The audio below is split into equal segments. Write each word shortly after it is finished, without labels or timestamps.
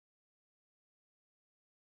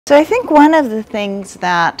So I think one of the things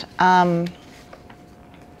that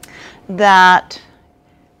that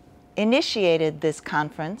initiated this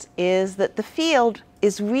conference is that the field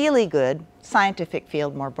is really good, scientific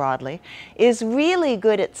field more broadly, is really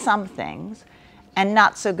good at some things and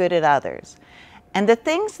not so good at others. And the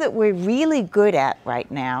things that we're really good at right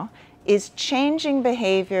now is changing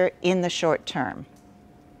behavior in the short term.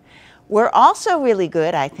 We're also really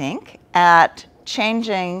good, I think, at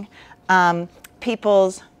changing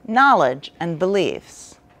people's knowledge and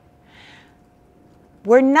beliefs.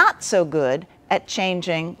 We're not so good at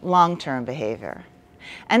changing long-term behavior.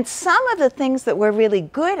 And some of the things that we're really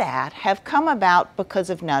good at have come about because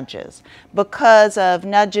of nudges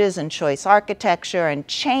and choice architecture and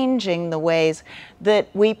changing the ways that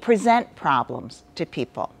we present problems to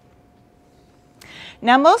people.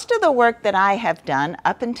 Now, most of the work that I have done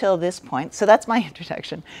up until this point, so that's my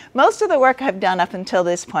introduction, most of the work I've done up until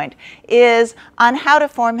this point is on how to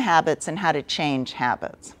form habits and how to change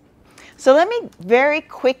habits. So let me very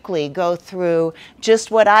quickly go through just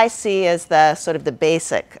what I see as the sort of the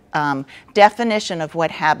basic definition of what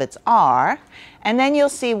habits are, and then you'll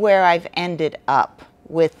see where I've ended up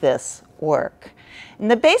with this work. And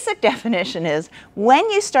the basic definition is when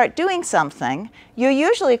you start doing something, you're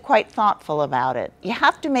usually quite thoughtful about it. You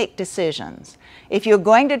have to make decisions. If you're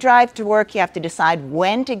going to drive to work, you have to decide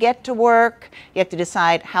when to get to work. You have to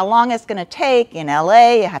decide how long it's going to take. In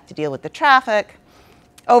LA, you have to deal with the traffic.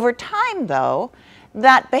 Over time, though,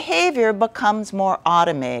 that behavior becomes more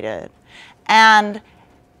automated. And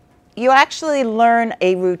you actually learn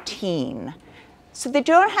a routine. So they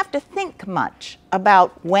don't have to think much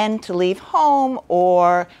about when to leave home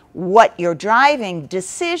or what your driving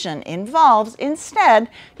decision involves. Instead,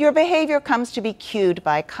 your behavior comes to be cued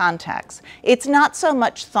by context. It's not so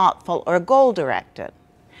much thoughtful or goal-directed.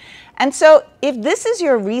 And so if this is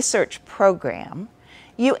your research program,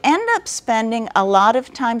 you end up spending a lot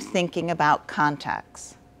of time thinking about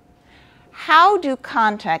context. How do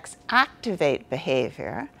contexts activate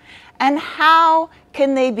behavior? And how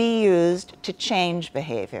can they be used to change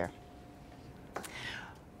behavior?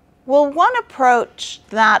 Well, one approach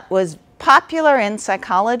that was popular in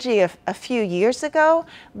psychology a few years ago,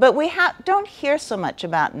 but we don't hear so much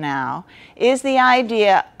about now, is the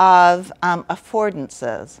idea of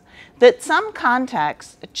affordances, that some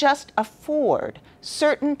contexts just afford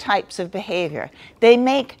certain types of behavior. They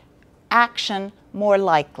make action more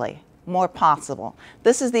likely, more possible.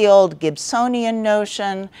 This is the old Gibsonian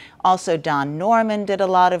notion. Also, Don Norman did a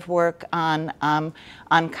lot of work on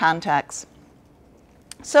context.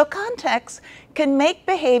 So context can make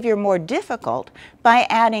behavior more difficult by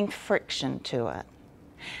adding friction to it.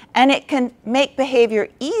 And it can make behavior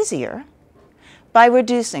easier by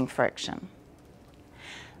reducing friction.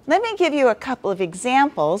 Let me give you a couple of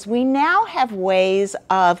examples. We now have ways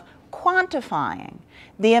of quantifying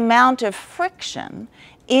the amount of friction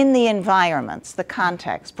in the environments, the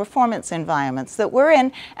context, performance environments that we're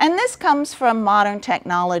in. And this comes from modern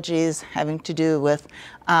technologies having to do with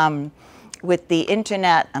the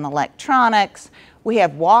internet and electronics. We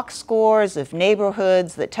have walk scores of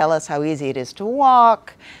neighborhoods that tell us how easy it is to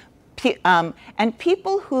walk. And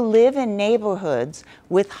people who live in neighborhoods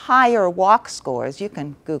with higher walk scores, you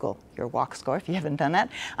can Google your walk score if you haven't done that.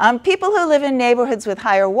 People who live in neighborhoods with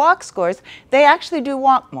higher walk scores, they actually do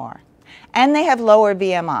walk more. And they have lower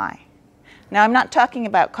BMI. Now, I'm not talking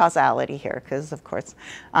about causality here, because, of course,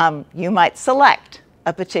 you might select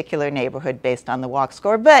a particular neighborhood based on the walk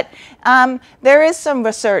score. But there is some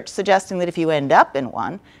research suggesting that if you end up in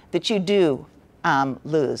one, that you do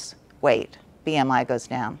lose weight. BMI goes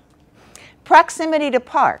down. Proximity to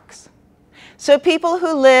parks. So people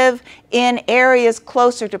who live in areas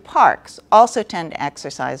closer to parks also tend to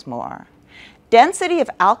exercise more. Density of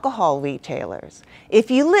alcohol retailers. If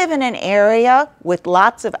you live in an area with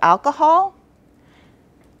lots of alcohol,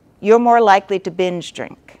 you're more likely to binge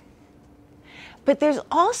drink. But there's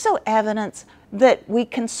also evidence that we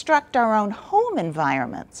construct our own home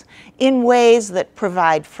environments in ways that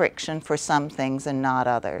provide friction for some things and not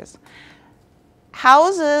others.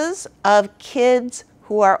 Houses of kids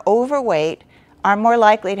who are overweight are more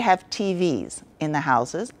likely to have TVs in the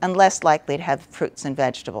houses and less likely to have fruits and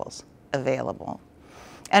vegetables available.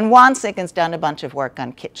 And Wansigen's done a bunch of work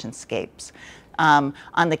on kitchenscapes, on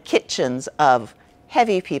the kitchens of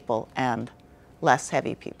heavy people and less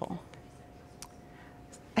heavy people.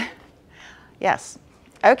 Yes.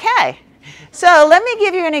 Okay. So let me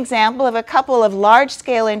give you an example of a couple of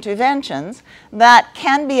large-scale interventions that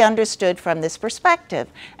can be understood from this perspective.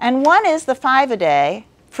 And one is the 5-a-day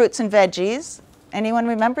fruits and veggies. Anyone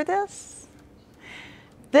remember this?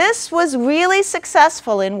 This was really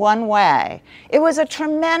successful in one way. It was a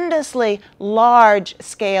tremendously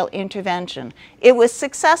large-scale intervention. It was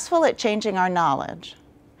successful at changing our knowledge.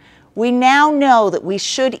 We now know that we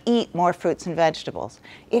should eat more fruits and vegetables.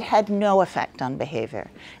 It had no effect on behavior.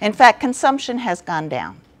 In fact, consumption has gone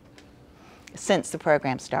down since the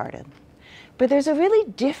program started. But there's a really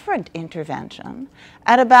different intervention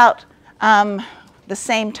at about the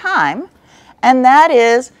same time, and that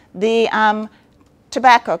is the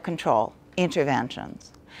tobacco control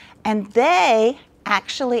interventions. And they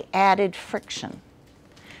actually added friction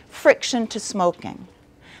to smoking.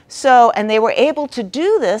 So, and they were able to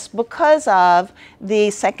do this because of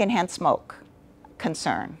the secondhand smoke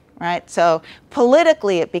concern, right? So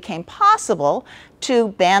politically it became possible to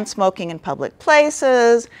ban smoking in public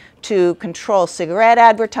places, to control cigarette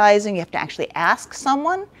advertising. You have to actually ask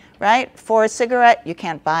someone, right, for a cigarette. You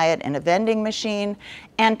can't buy it in a vending machine,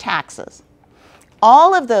 and taxes.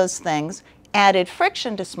 All of those things added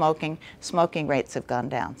friction to smoking. Smoking rates have gone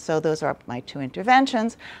down. So those are my two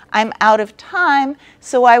interventions. I'm out of time,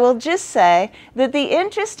 so I will just say that the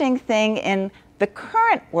interesting thing in the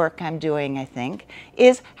current work I'm doing, I think,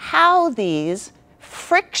 is how these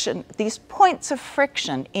points of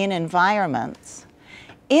friction in environments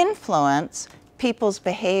influence people's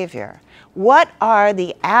behavior. What are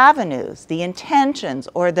the avenues, the intentions,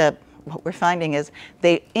 or what we're finding is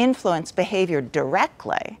they influence behavior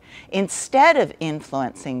directly instead of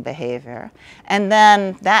influencing behavior. And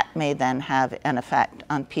then that may then have an effect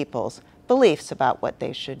on people's beliefs about what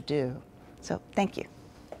they should do. So thank you.